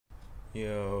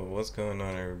Yo, what's going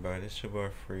on, everybody? It's your boy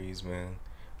Freeze, man.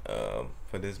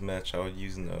 For this match, I was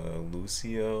using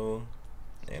Lucio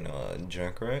and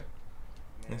Junkrat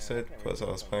instead. Plus, I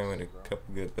was playing with a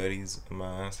couple good buddies of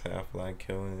mine. Half like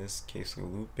killing this case of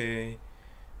Lupe and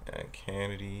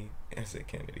Kennedy. I said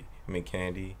Kennedy. I mean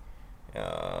Candy.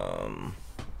 Um,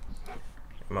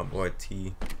 and my boy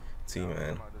T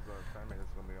man.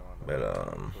 But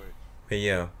but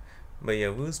yeah, we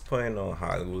was playing on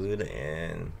Hollywood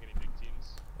and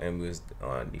we was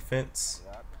on defense.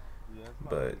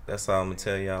 But that's all I'm gonna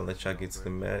tell y'all. Let y'all get to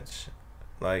the match.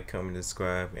 Like, comment,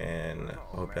 subscribe, and I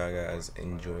hope y'all guys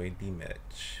enjoy the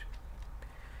match.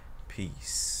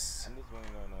 Peace.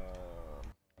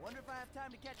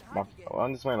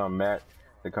 I'm just waiting on Matt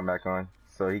to come back on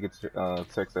so he could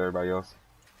text everybody else.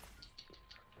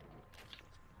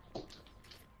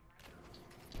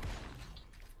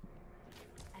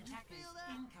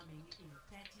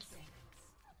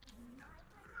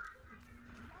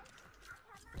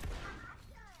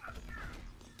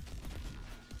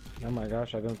 Oh my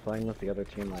gosh, I've been playing with the other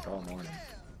team like all morning.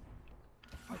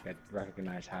 Like I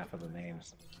recognize half of the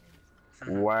names.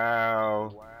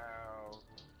 Wow.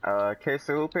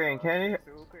 Queso and Kenny,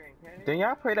 didn't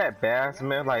y'all play that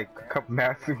Bassman like a couple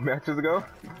matches ago?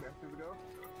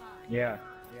 Yeah.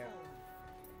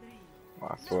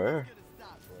 I swear.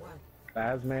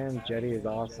 Bazman, Jetty is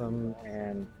awesome,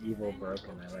 and Evil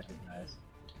Broken I recognize.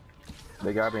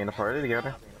 They gotta be in the party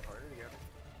together.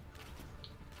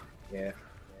 Yeah.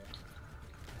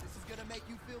 This is gonna make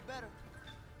you feel better.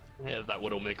 Yeah, that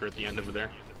Widowmaker at the end over there.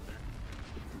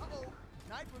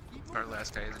 Our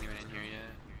last guy isn't even in here yet.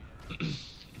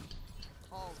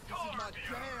 Oh, this is my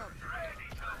jam.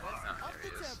 Let's up the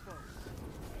tempo.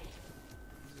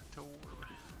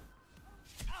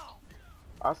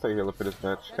 I'll stay here for this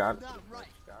match. Got it.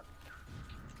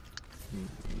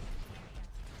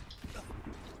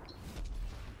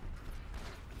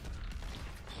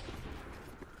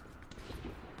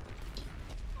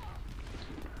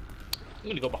 I'm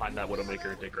gonna go behind that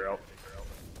Widowmaker and take her out.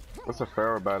 What's a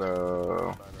fair about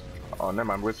Oh, never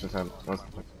mind. Winston.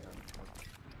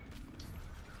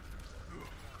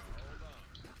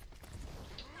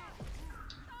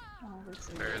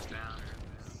 Bear's down.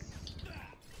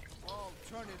 Oh,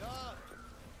 turn it up.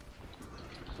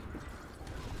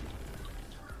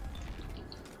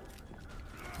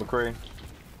 McCree.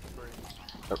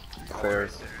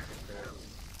 Stairs.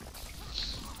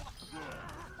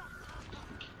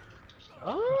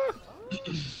 Ah!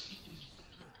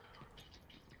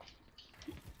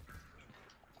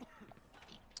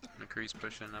 McCree's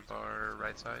pushing up our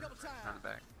right side, on the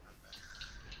back.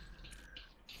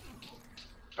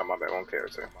 Oh, my bad. Won't care,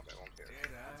 sir.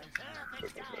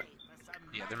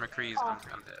 Yeah, the McCree's on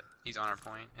dead. He's on our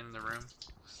point in the room.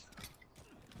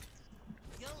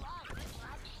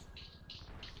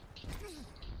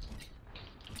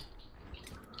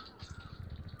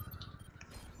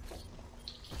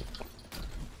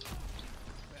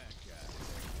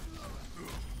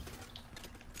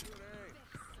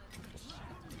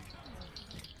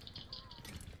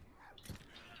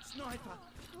 Sniper.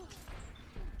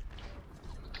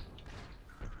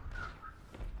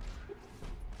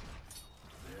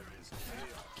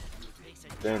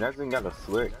 Dang, that thing got a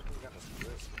slick.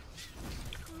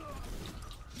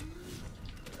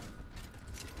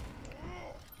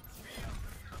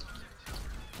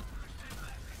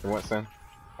 Winston,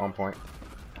 on point.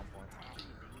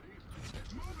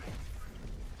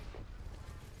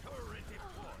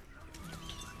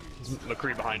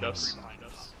 McCree behind us.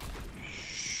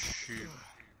 Shoot.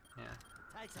 Yeah.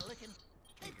 Takes a licking.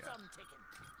 Keeps on ticking.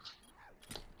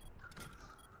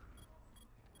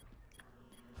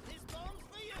 This bomb's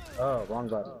for you. Oh, wrong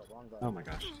button. Oh my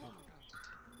gosh.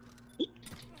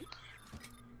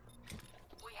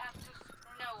 We have to.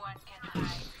 No one can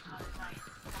hide from my sight.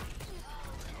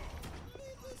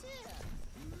 Leave this here.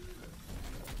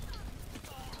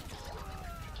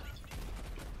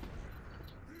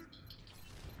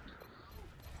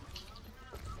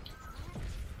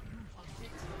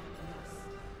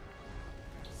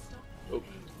 Oh,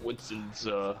 Winston's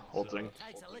ulting.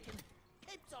 Takes a licking.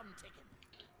 Keeps on ticking.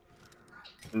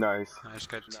 Nice. I just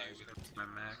got two with my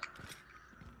Mac.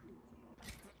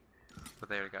 But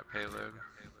they already got payload.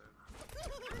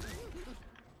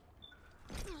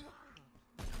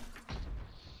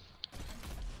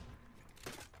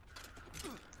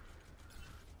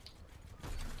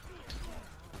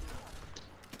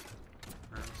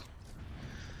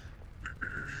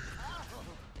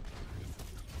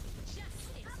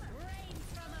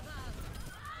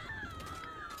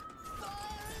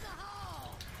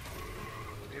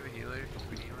 Do we have a healer? Do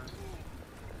we need one?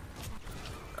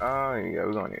 Yeah,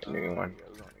 we're gonna need a new one.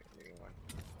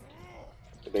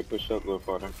 If they push up a little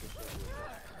farther.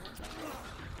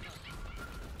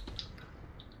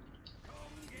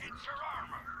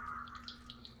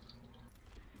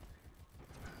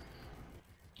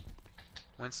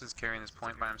 Winston's carrying this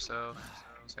point by himself.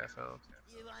 He's half health.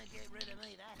 You won't get rid of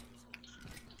me, that is.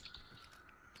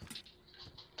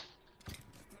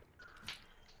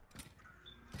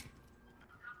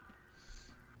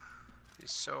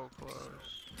 He's so close.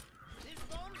 This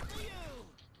one's for you.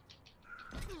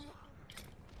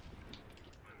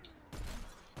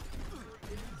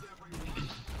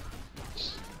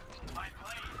 My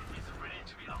blade is ready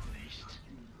to be unleashed.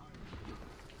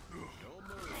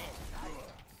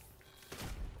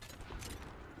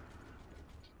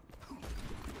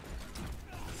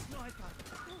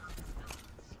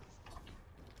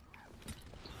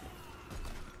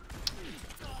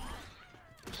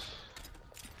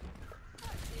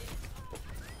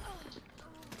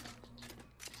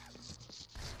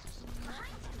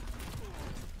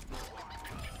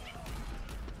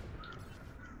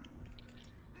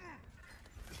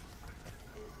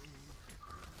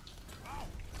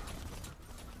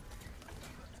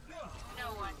 No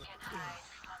one can hide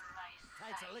from my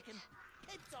Takes sight. a licking.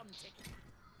 Keeps on ticking.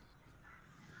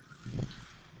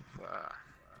 Wow.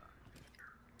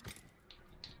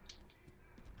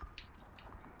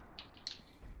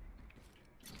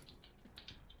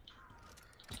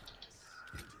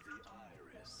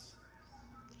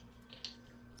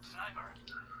 Sniper,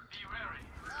 be wary.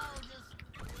 I'll just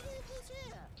leave this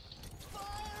here.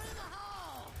 Fire in the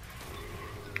hole.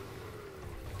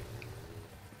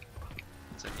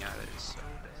 Zenyatta is so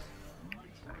bad.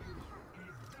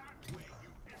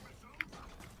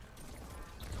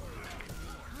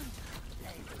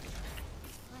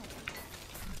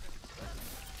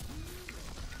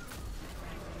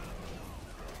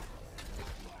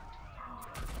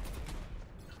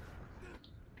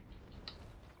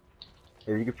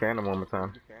 If you can fan them one more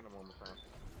time.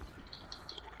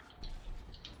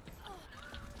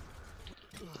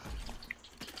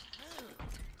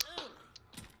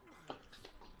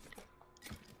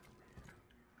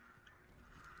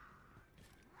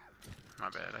 My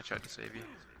bad, I tried to save you.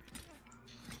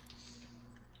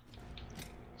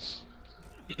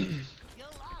 Let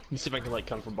me see if I can like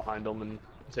come from behind them and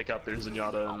take out their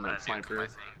Zenyatta and that sniper.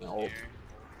 Oh,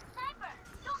 Sniper,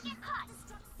 don't get caught.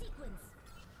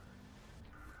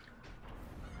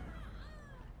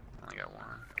 I only got one.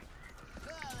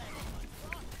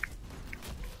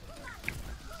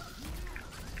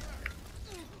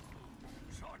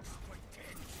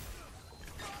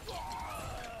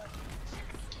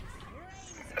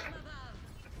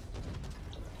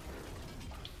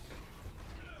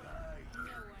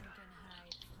 No one can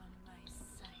hide from my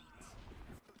sight.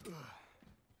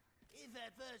 If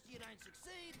at first you don't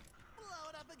succeed, blow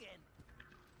it up again.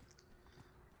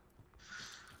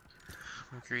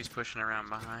 McCree's pushing around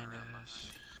behind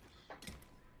us.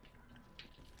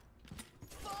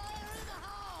 Fire in the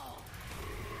hole.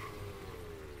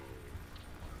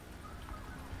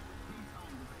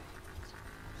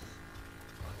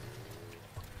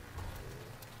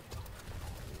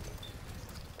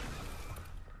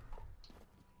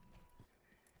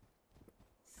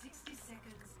 60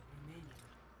 seconds remaining.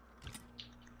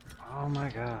 Oh my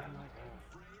god.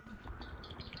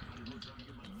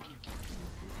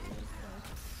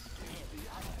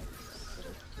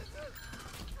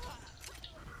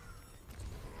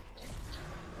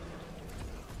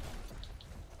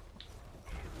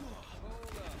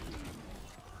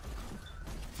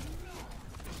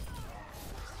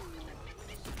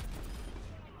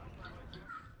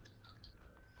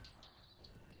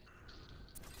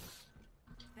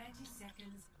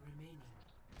 Seconds remaining.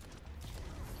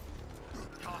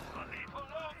 Just a little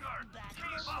longer.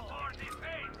 Keep up our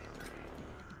defense.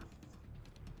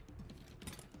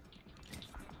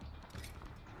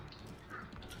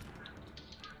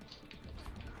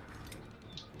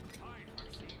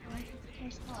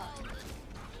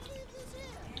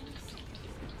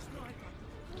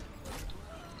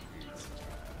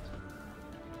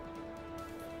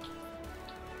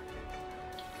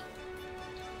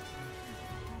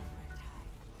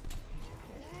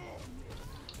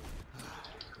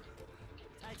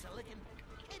 Takes a licking.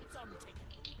 Keeps on ticking.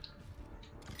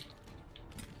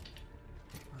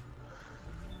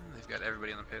 They've got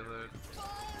everybody on the payload. Fire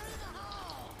in the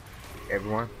hole.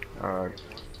 Everyone? Yeah,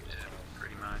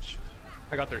 pretty much.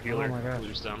 I got their healer. Oh my gosh.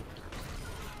 Healer's down.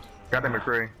 Got them,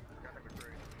 McCree.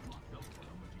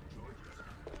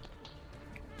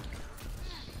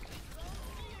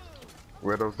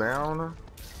 Riddle's down.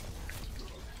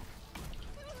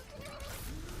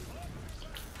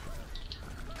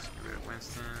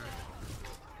 Winston.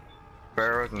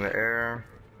 Barrow's in the air.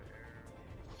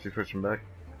 She's pushing back.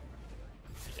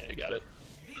 Yeah, you got it.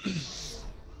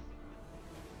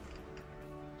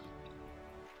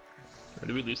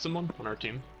 Did we lose someone on our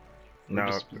team? Or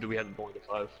No. do we have only the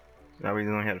 5? No, we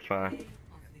only had 5. Of the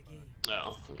game.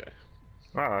 Oh, okay.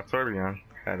 Oh, Torbjorn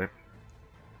had it.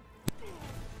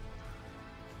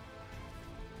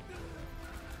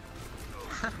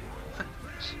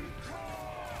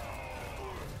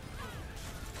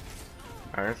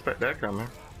 I didn't expect that coming.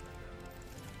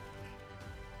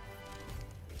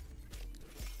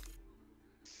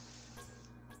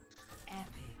 Epic.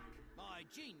 My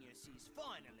genius is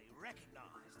finally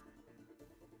recognized.